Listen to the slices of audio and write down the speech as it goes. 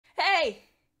Hey!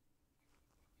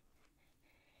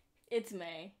 It's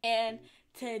May, and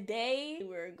today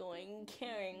we're going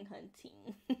Karen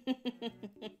hunting.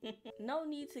 No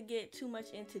need to get too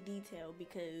much into detail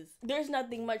because there's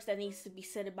nothing much that needs to be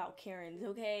said about Karens,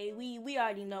 okay? We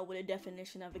already know what a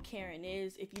definition of a Karen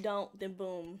is. If you don't, then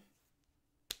boom.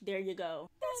 There you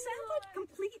go. That sounds like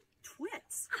complete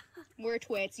twits. We're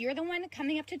twits. You're the one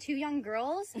coming up to two young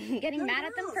girls, getting mad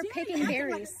at them for picking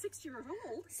berries. Like 6 years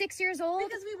old. 6 years old?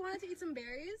 Because we wanted to eat some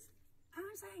berries. I'm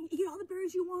saying, eat all the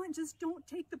berries you want, just don't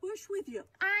take the bush with you.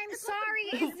 I'm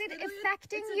sorry. Is it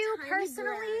affecting you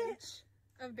personally?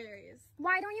 Of berries.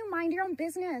 Why don't you mind your own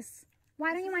business?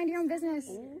 Why don't you mind your own business?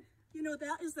 You know,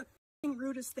 that is the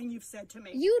rudest thing you've said to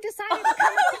me. You decided to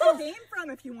come Where you came from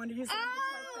if you wanted to use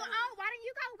why don't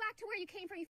you go back to where you came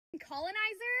from, you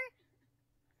colonizer?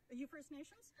 Are you First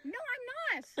Nations? No, I'm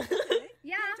not. Okay.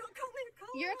 Yeah. Don't call me a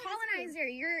colonizer. You're a colonizer.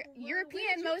 You're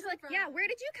European, most like, yeah, where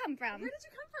did you come from? Where did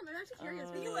you come from? I'm actually curious.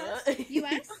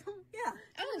 U.S.? Yeah.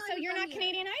 Oh, so you're not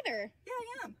Canadian either? Yeah,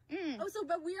 I am. Oh, so,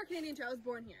 but we are Canadian too. I was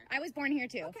born here. I was born here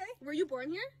too. Okay. Were you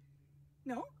born here?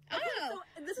 No. Oh.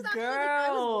 So this is actually like I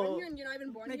was born here and you're not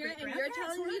even born My here, and you're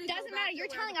great-grandparents telling me to Doesn't go matter. back You're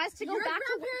to telling where us to go your back to.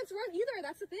 grandparents weren't either.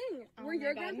 That's the thing. Oh Were my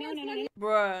your God. grandparents No.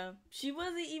 Bruh, she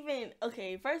wasn't even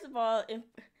okay. First of all,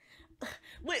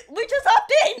 we just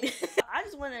hopped in. I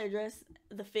just want to address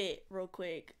the fit real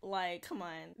quick. Like, come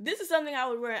on, this is something I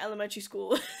would wear in elementary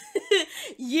school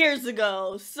years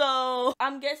ago. So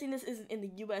I'm guessing this isn't in the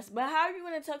U.S. But how are you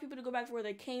going to tell people to go back to where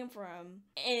they came from,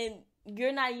 and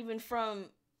you're not even from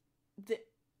the?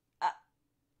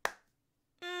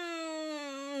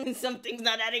 Something's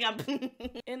not adding up.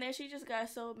 And then she just got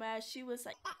so mad. She was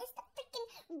like, "That is the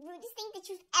freaking rudest thing that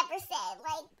you've ever said."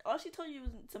 Like, all she told you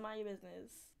was to mind your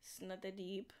business. It's not that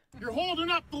deep. You're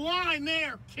holding up the line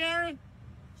there, Karen.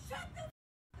 Shut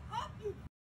the up, you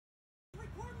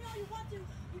record me all you want to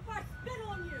before I spit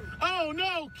on you. Oh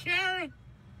no, Karen.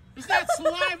 Is that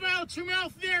saliva out your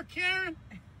mouth there, Karen?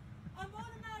 I'm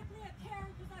automatically a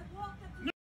Karen because I walked up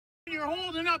to You're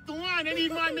holding up the line. I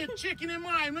need my McChicken and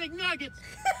my McNuggets.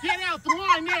 Get out the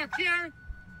line there, Karen.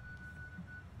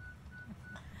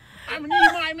 I'm gonna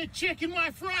need my McChicken,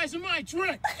 my fries, and my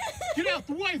drink. Get out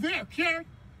the way there, Karen.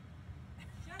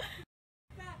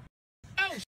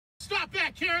 Oh, stop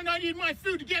that, Karen. I need my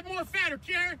food to get more fatter,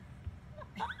 Karen.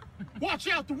 Watch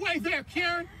out the way there,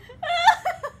 Karen.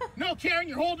 No, Karen,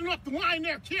 you're holding up the line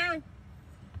there, Karen.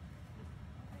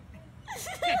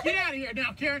 Yeah, get out of here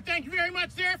now, Karen. Thank you very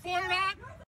much there. Forward on.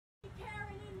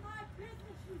 Karen in my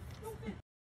business, you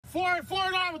stupid.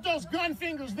 Forward on with those gun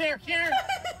fingers there, Karen.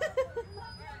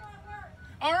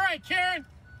 All right, Karen.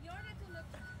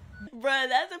 Bruh,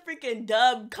 that's a freaking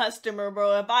dub customer,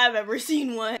 bro, if I've ever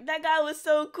seen one. That guy was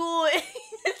so cool.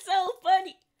 It's so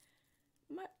funny.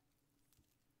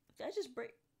 That just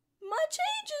break. My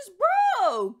chain just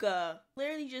broke.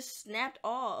 Literally just snapped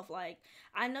off. Like,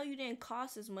 I know you didn't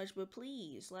cost as much, but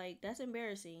please, like, that's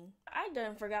embarrassing. I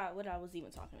done forgot what I was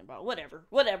even talking about. Whatever.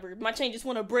 My chain just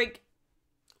want to break.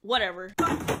 Whatever.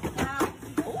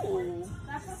 Ooh.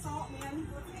 That's assault, man.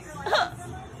 Let's get your license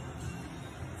number.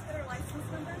 Let's get her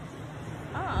license number.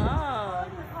 Oh.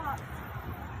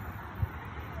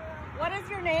 What is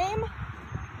your name? What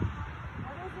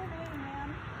is your name,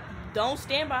 man? Don't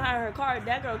stand behind her car.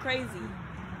 That girl crazy.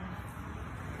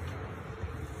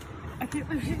 I can't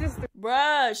believe she just.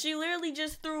 Bruh, she literally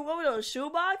just threw, what were those, shoe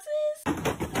boxes?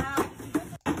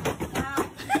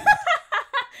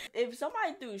 If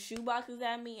somebody threw shoe boxes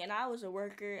at me and I was a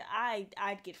worker, I'd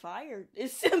get fired.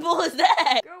 It's simple as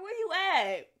that. Girl, where you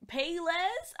at? Pay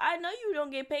less? I know you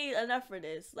don't get paid enough for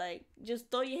this. Like, just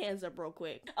throw your hands up real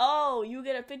quick. Oh, you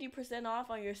get a 50%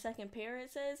 off on your second pair,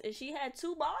 it says. And she had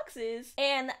 2 boxes.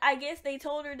 And I guess they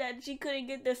told her that she couldn't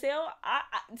get the sale.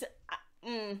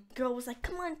 Girl was like,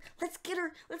 come on, let's get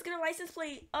her license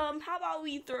plate. How about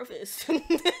we throw fist? Ooh. You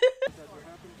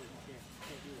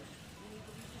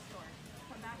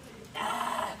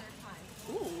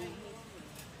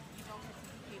don't have to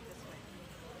behave this way.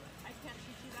 I can't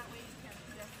treat you that way. You can't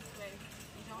treat us this way.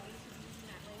 You don't need to be using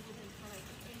that language in front of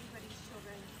anybody's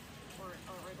children or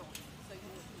adults. So you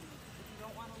need to leave. If you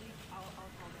don't want to leave, I'll call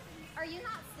the police. are you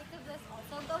not sick of this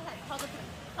also? Go ahead, call the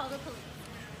police. Call the police.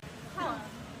 Call them.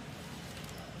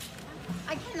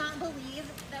 I cannot believe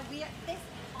that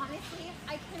honestly,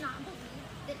 I cannot believe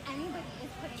that anybody is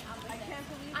putting up with this.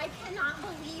 I cannot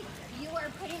believe you are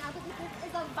putting up with this. This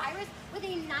is a virus with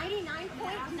a 99.9%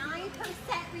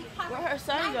 recovery. Where'd her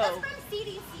son go? That's from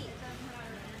CDC.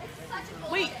 It's such a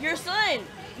bullshit. Wait, your son,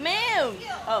 ma'am.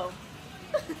 Oh.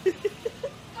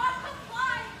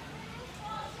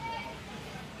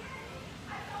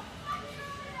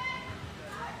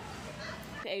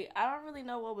 Okay, I don't really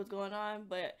know what was going on,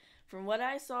 but from what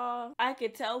I saw, I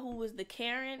could tell who was the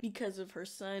Karen because of her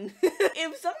son.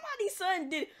 If somebody's son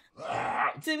did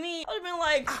to me, I would have been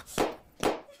like,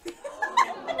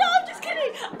 no, I'm just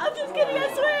kidding. I'm just kidding,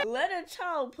 I swear. Let a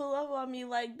child pull up on me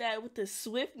like that with the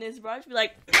swiftness, bro. I'd just be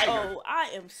like, oh,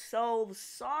 I am so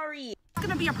sorry. It's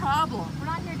gonna be a problem. We're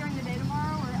not here during the day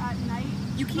tomorrow or at night.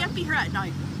 You can't be here at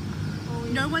night.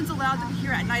 No one's allowed to be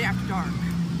here at night after dark.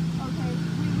 Okay,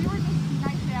 we were just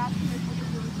nicely asking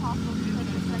if it was possible to take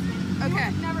a second.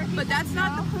 Okay, but that's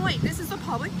not the point. This is a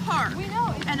public park. We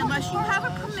know. And unless you have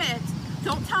a permit,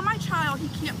 don't tell my child he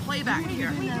can't play back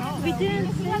here. We didn't.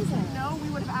 If he had said no, we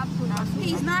would have absolutely.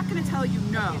 He's not going to tell you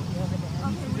no.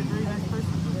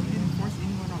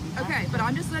 Okay, but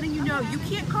I'm just letting you know, you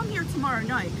can't come here tomorrow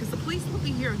night because the police will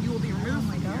be here and you will be removed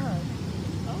from here.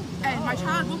 And my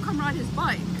child will come ride his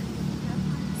bike.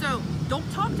 So don't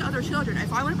talk to other children.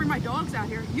 If I want to bring my dogs out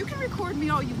here, you can record me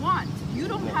all you want. You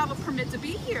don't have a permit to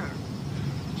be here.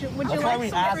 Would you That's why like we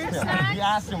some asked fruit him. snacks? We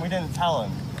asked him, we didn't tell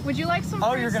him. Would you like some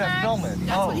Oh, fruit you're gonna snacks? film it.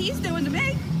 That's Oh. what he's doing to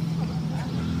me.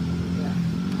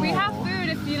 We have food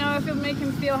if you know if it'll make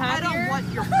him feel I happier. don't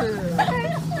want your food.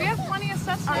 Okay, we have plenty of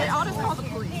sustenance. All right, I'll just call the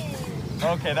police.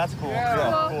 Okay, that's cool.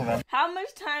 Yeah, cool, man. How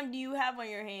much time do you have on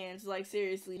your hands? Like,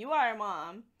 seriously, you are a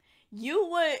mom. You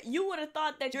would have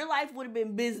thought that your life would have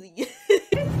been busy.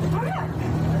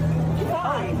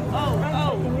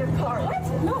 Oh. In your car. What?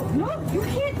 No, you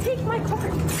can't take my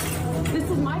cart. This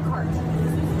is my cart.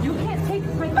 You can't take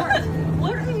my cart.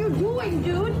 What are you doing,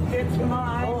 dude? It's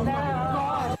mine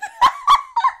now.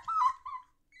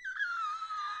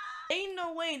 Ain't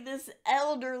no way this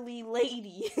elderly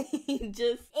lady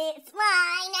just. It's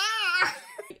mine now.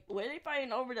 Were they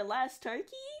fighting over the last turkey?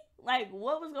 Like,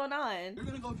 what was going on? You're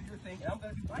gonna go do your thing, and I'm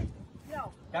gonna do mine.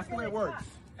 No. That's the way it works.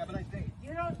 Have a nice day.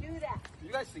 You don't do that. Do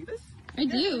you guys see this? I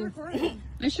do.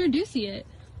 I sure do see it.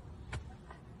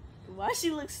 Why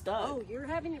she look stuck? Oh, you're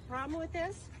having a problem with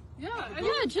this? Yeah,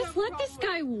 just let this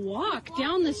guy walk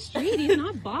down the street. He's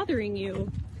not bothering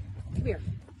you. Come here.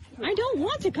 I don't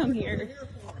want to come here.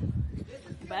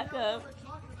 Back up.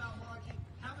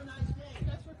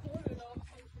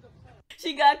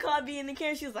 She got caught being the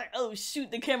Karen. She was like, oh shoot,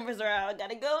 the cameras are out. I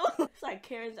gotta go. It's like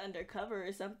Karen's undercover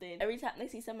or something. Every time they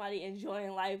see somebody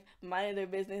enjoying life, minding their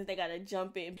business, they gotta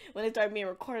jump in. When they start being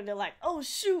recorded, they're like, oh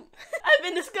shoot, I've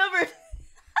been discovered.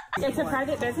 It's a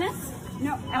private business,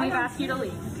 No, and we've asked you to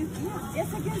leave.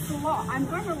 it's against the law. I'm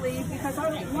going to leave because I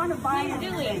don't want to buy Please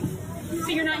do anything. leave. So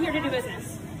you're not here to do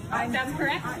business. That's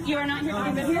correct? You are not here to do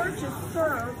I'm here business? to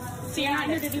serve. So you're not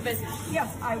here to do business.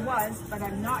 Yes, I was, but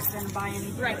I'm not going to buy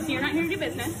anything. Right, so you're not here to do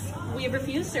business. We have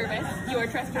refused service. You are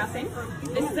trespassing.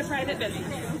 This is a private business.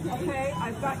 Okay,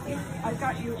 I've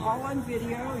got you all on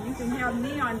video. You can have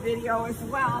me on video as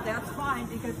well. That's fine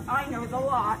because I know the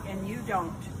law and you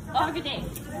don't. Have a good day.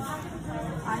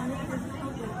 I need to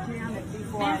talk with Janet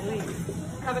before I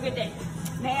leave. Have a good day.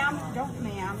 Ma'am, don't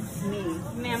ma'am, me.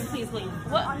 Ma'am, please leave.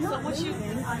 What? I'm So not what you?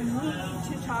 leaving. I need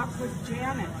to talk with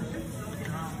Janet.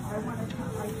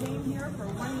 I came here for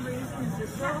one reason, to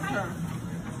serve her.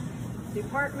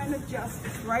 Department of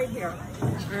Justice, right here.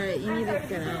 Alright, you need to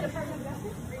get out.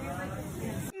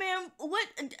 Ma'am, what?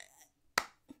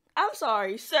 I'm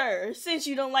sorry, sir, since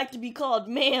you don't like to be called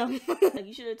ma'am.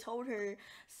 You should have told her,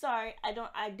 sorry, I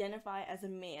don't identify as a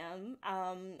ma'am.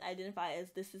 Identify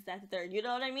as this, that, the third. You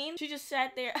know what I mean? She just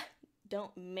sat there,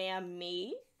 don't ma'am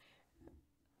me.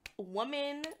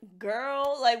 Woman,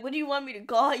 girl, like, what do you want me to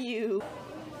call you?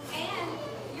 And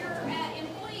your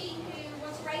employee who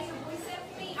wants to raise her voice up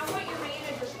to me, I want your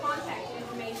manager's contact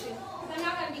information. Because I'm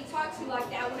not going to be talked to like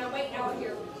that when I'm waiting out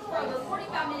here for over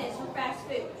 45 minutes for fast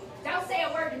food. Don't say a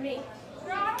word to me.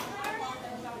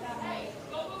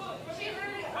 She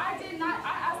literally, I did not,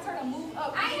 I asked her to move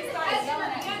up. I am a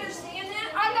customer. Do you understand that?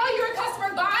 I know you're a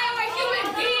customer, but I am a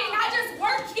human being. I just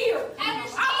work here.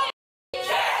 Understand?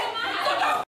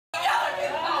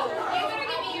 You better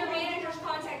give me your manager's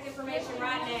contact information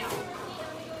right now.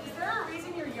 Is there a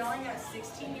reason you're yelling at a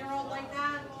 16-year-old like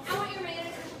that? I want your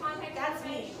manager's contact That's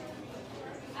me.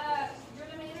 information. You're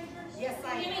the manager? Yes,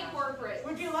 I Give me am. corporate.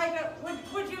 Would you like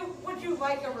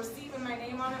a receipt with my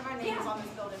name on it? My name is on this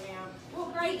building, ma'am. Well,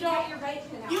 great. You got your vape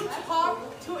pen out. You That's talk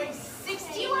cool. to a You are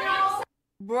 16-year-old.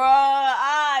 Bruh,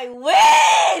 I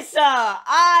wish!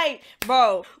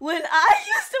 Bro, when I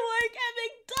used to work at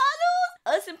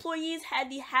McDonald's, us employees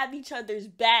had to have each other's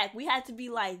back. We had to be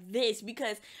like this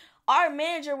because our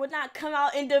manager would not come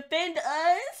out and defend us.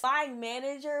 My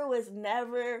manager was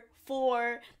never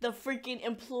for the freaking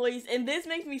employees, and this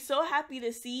makes me so happy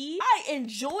to see. I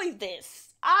enjoy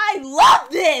this. I love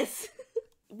this.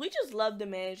 we just love the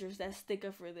managers that stick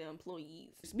up for the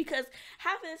employees, because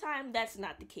half of the time that's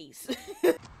not the case.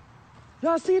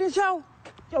 Y'all see this, yo?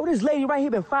 Yo, this lady right here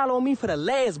been following me for the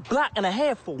last block and a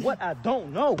half for what I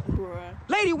don't know. Bruh.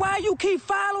 Lady, why you keep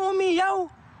following me, yo?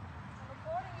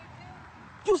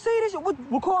 You see this?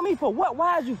 Record me for what?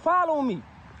 Why is you following me?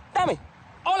 Damn it.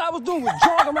 All I was doing was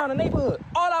jogging around the neighborhood.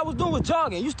 All I was doing was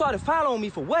jogging. You started following me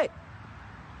for what?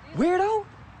 Weirdo?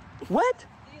 What?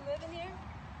 Do you live in here?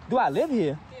 Do I live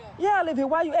here? Yeah. Yeah, I live here.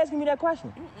 Why are you asking me that question?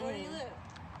 Where do you live?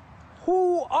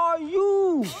 Who are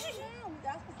you? Ask me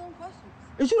some questions.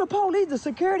 Is you the police, the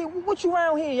security? What you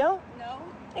around here, yo? No.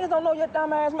 Niggas don't know your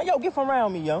dumb ass, man. Yo, get from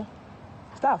around me, yo.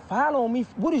 Stop following me.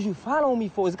 What is you following me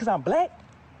for? Is it because I'm black?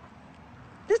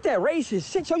 This that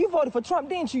racist shit, yo. You voted for Trump,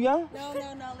 didn't you, yo? No.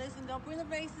 Listen, don't bring the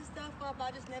racist stuff up.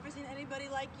 I just never seen anybody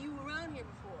like you around here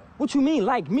before. What you mean,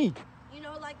 like me? You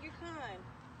know, like your kind.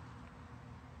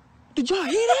 Did y'all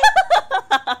hear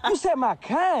that? You said my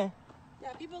kind.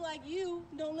 Yeah, people like you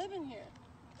don't live in here.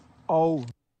 Oh.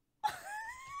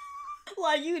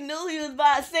 Like you knew he was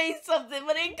about to say something,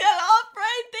 but it cut off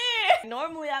right there.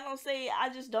 Normally I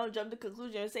just don't jump to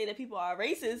conclusion and say that people are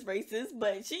racist,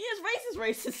 but she is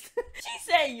racist. She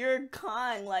said you're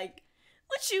kind, like,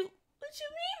 what you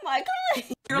mean, my kind?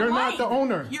 You're not the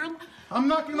owner. I'm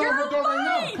knocking on her door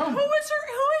right now. Come. Who is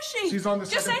she? She's on the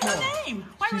Just second floor. Just say her name.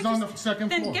 She's on the second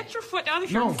floor. Then get your foot out of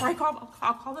here before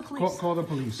I'll call the police. Call the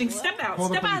police. Then step out.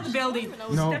 Step out of the building.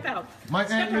 No. Step out. My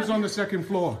aunt lives on the second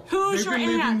floor. Who's your aunt? They've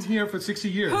been living here for 60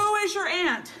 years. Who is your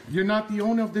aunt? You're not the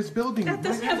owner of this building. That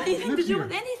doesn't have anything to do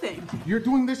with anything. You're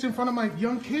doing this in front of my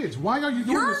young kids. Why are you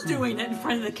doing this? You're doing it in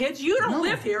front of the kids. You don't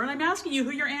live here, and I'm asking you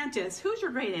who your aunt is. Who's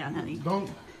your great aunt, honey?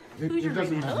 It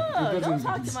doesn't matter. Oh, it doesn't don't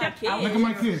talk to my kids. Look at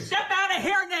my kids. Step out of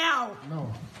here now.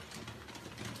 No.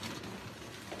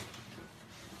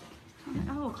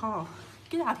 Oh, call.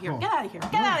 Get out of here. Get out of here.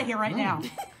 Get out of here right now.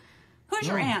 Who's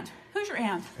your aunt? Who's your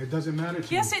aunt? It doesn't matter to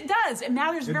you. Yes, it does. It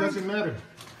matters very much. It doesn't matter.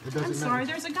 I'm sorry.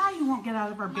 There's a guy who won't get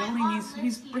out of our building.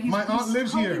 He's my aunt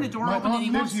lives holding here. the door My open and he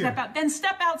aunt won't lives here. step out. Then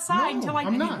step outside until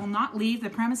I'm he not. will not leave the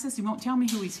premises. He won't tell me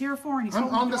who he's here for, and he's I'm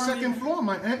holding on the the door second floor.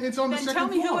 My aunt, it's on the second floor.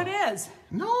 Then tell me who it is.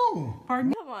 No. Pardon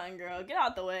me? Come on, girl, get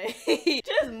out the way.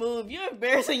 Just move. You're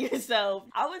embarrassing yourself.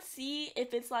 I would see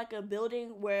if it's like a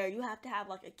building where you have to have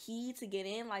like a key to get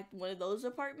in, like one of those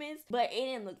apartments, but it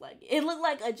didn't look like it. It looked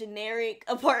like a generic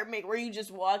apartment where you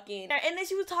just walk in. And then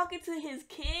she was talking to his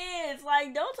kids.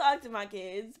 Like, don't talk to my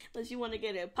kids unless you want to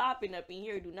get it popping up in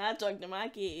here. Do not talk to my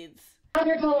kids. Have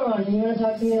your collar on. You want to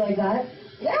talk to me like that?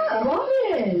 Yeah,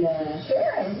 Robin.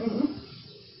 Sure.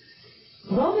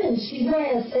 Robin, she's my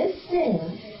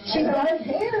assistant. She does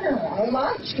hair. I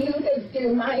want you to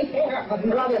do my hair.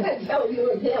 Robin, I tell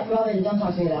you again. Robin, don't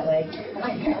talk to me that way. I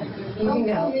can't. You can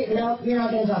go. No, you're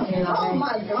not going to talk to me that way. Oh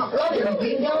my God. Robin, you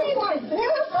can go.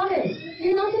 Robin,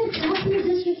 you're not going to talk to me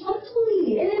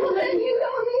disrespectfully. Well, then you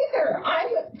don't either. I'm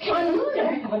going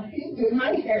to have you do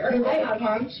my hair. Right. I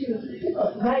want you.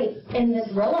 Right. And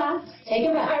just relax. Take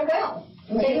a breath. I will.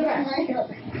 Take a breath.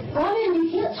 Robin,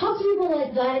 you can't talk to people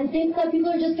like that and think that people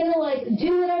are just gonna like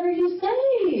do whatever you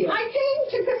say. I came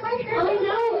to get my hair. I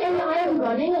know, and I am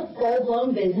running a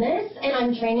full-blown business, and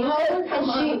I'm training her. And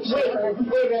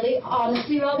wait, really?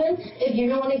 Honestly, Robin, if you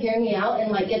don't want to hear me out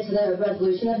and like get to the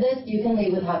resolution of this, you can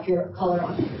leave with half your color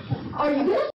on. Are you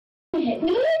gonna hit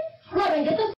me? Robin,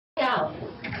 get the out.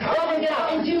 Robin, get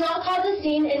out. And do not cause a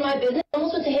scene in my business. You're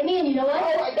almost supposed to hit me, and you know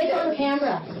what? It's on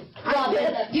camera.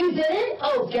 Robin, you didn't?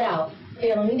 Oh, get out.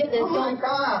 Here, let me get this. Oh my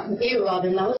God. Ew,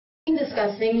 Robin, that was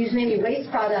disgusting. You just made me waste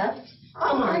products.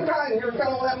 Oh my God, you're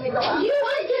gonna let me go out. You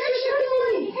want to get your shirt in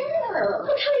my hair.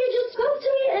 Look how you just spoke to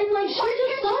me and like she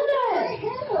just saw that.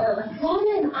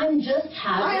 Robin, I'm just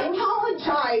having. I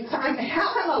apologize. I'm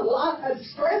having a lot of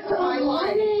stress in my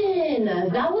life.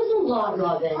 Robin, that was a lot,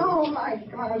 Robin. Oh my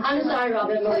God. I'm sorry,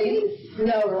 Robin. Please.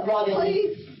 No, Robin.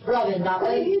 Please. Robin, that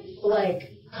was like,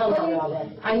 come on,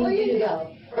 Robin. I need you to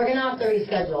go. We're gonna have to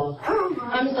reschedule.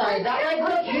 I'm sorry. That like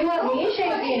put you at me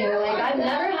shaking. Like I've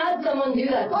never had someone do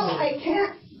that to me. I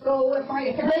can't go with my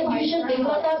hair. But you should think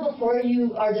about that before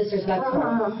you are disrespectful.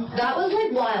 That was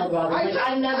like wild, Robin. Like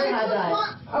I've never had that.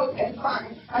 Okay,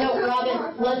 fine. No,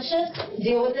 Robin. Let's just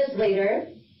deal with this later.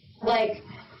 Like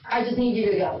I just need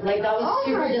you to go. Like that was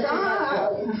super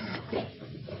disrespectful.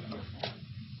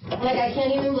 Like I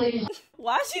can't even believe.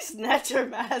 Why'd she snatch her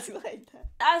mask like that?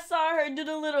 I saw her do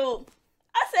the little.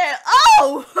 I said,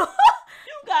 oh,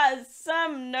 you got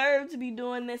some nerve to be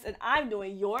doing this and I'm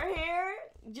doing your hair?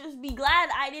 Just be glad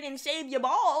I didn't shave your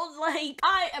balls. Like,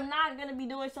 I am not going to be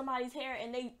doing somebody's hair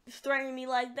and they threatening me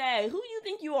like that. Who do you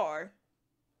think you are?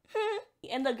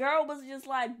 And the girl was just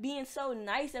like being so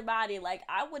nice about it. Like,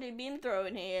 I would have been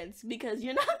throwing hands because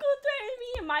you're not gonna threaten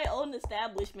me in my own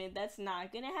establishment. That's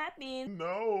not gonna happen.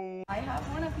 No. I have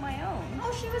one of my own.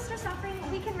 Oh, she was just offering.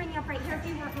 We can ring you up right here if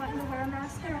you weren't wanting to wear a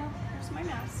mask at all. Here's my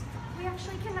mask. We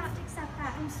actually cannot accept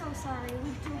that. I'm so sorry.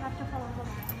 We do have to follow the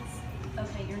lines.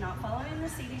 Okay, you're not following the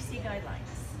CDC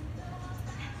guidelines.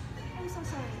 I'm so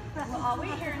sorry. But Well, I'll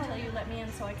wait here until you let me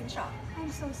in so I can shop.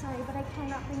 I'm so sorry, but I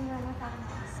cannot bring you in without a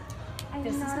mask. I'm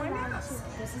This is not my allowed mask.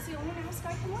 to. This is the only mask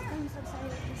I can wear. I'm so sorry.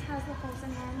 This has the holes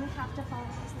in there, and we have to follow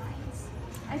those lines.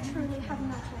 I truly have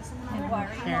no choice in the matter. And why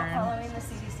are you not following the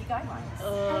CDC guidelines? I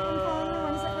am following the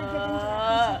ones that were given to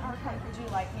us in our company. Would you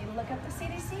like me to look up the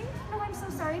CDC? No, I'm so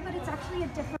sorry, but it's actually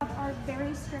a different our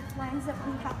very strict lines that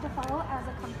we have to follow as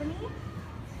a company.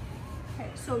 Okay,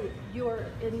 so you're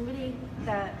admitting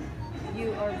that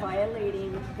you are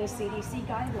violating the CDC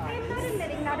guidelines. I am not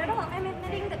admitting that at all. I'm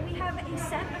admitting that we have a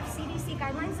set of CDC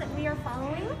guidelines that we are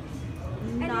following.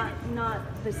 Not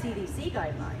the CDC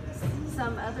guidelines.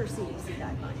 Some other CDC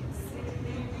guidelines.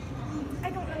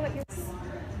 I don't know what you're...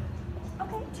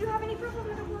 Okay, do you have any proof of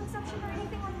medical exception or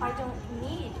anything like that? I don't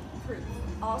need proof.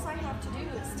 All I have to do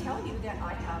is tell you that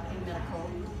I have a medical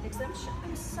exemption.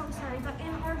 I'm so sorry, but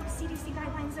in our CDC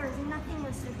guidelines, there is nothing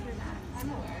listed for that. I'm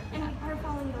aware. And we are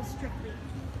following those strictly.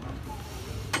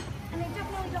 And I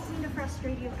definitely don't mean to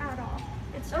frustrate you at all.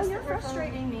 It's just you're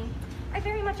frustrating me. I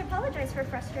very much apologize for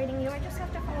frustrating you. I just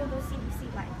have to follow those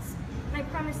CDC lines. And I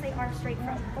promise they are straight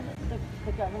from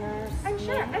the governor's I'm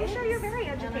sure you're very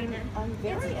educated. I'm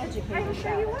very educated. I'm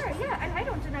sure you are, yeah, and I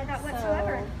don't deny that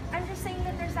whatsoever. I'm just saying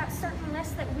that there's that certain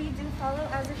list that we do follow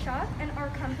as a shop, and our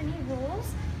company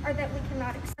rules are that we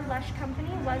cannot accept. Lush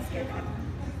company was given.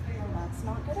 That's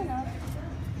not good enough.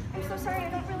 I'm so sorry, I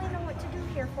don't really know what to do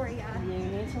here for you. You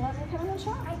need to let me come in the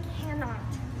shop. I cannot.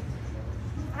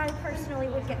 I personally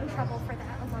would get in trouble for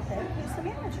that alone. Okay, who's the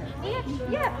manager?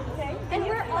 Yeah. Okay. And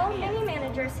we're all mini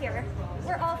managers here.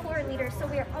 We're all floor leaders, so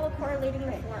we are all correlating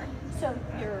the floor. So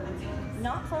you're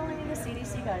not following the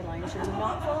CDC guidelines, you're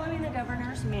not following the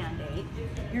governor's mandate,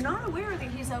 you're not aware that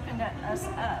he's opened us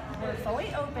up. We're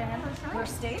fully open, we're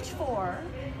stage 4.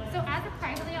 So as a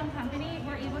privately owned company,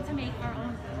 we're able to make our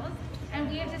own rules, and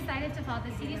we have decided to follow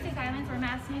the CDC guidelines where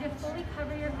masks need to fully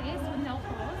cover your face with no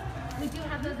holes. We do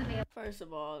have those available. First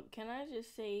of all, can I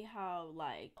just say how,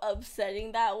 like,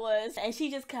 upsetting that was? And she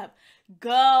just kept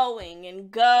going and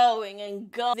going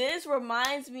and going. This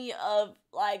reminds me of,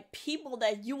 like, people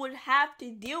that you would have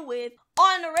to deal with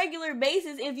on a regular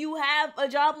basis if you have a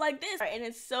job like this. And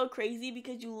it's so crazy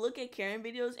because you look at Karen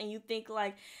videos and you think,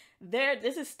 like,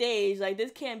 this is staged. Like,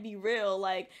 this can't be real.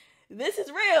 Like, this is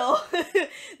real.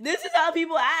 This is how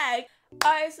people act.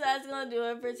 Alright, so that's gonna do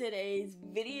it for today's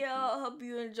video. I hope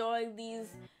you enjoyed these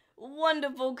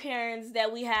wonderful Karens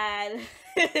that we had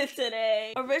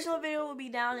today. Original video will be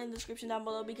down in the description down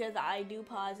below because I do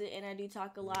pause it and I do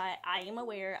talk a lot. I am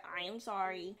aware. I am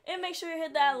sorry. And make sure you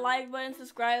hit that like button,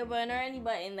 subscribe button, or any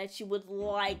button that you would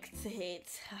like to hit.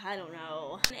 I don't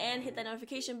know. And hit that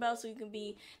notification bell so you can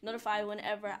be notified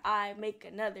whenever I make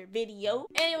another video.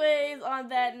 Anyways, on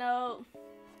that note,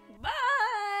 bye!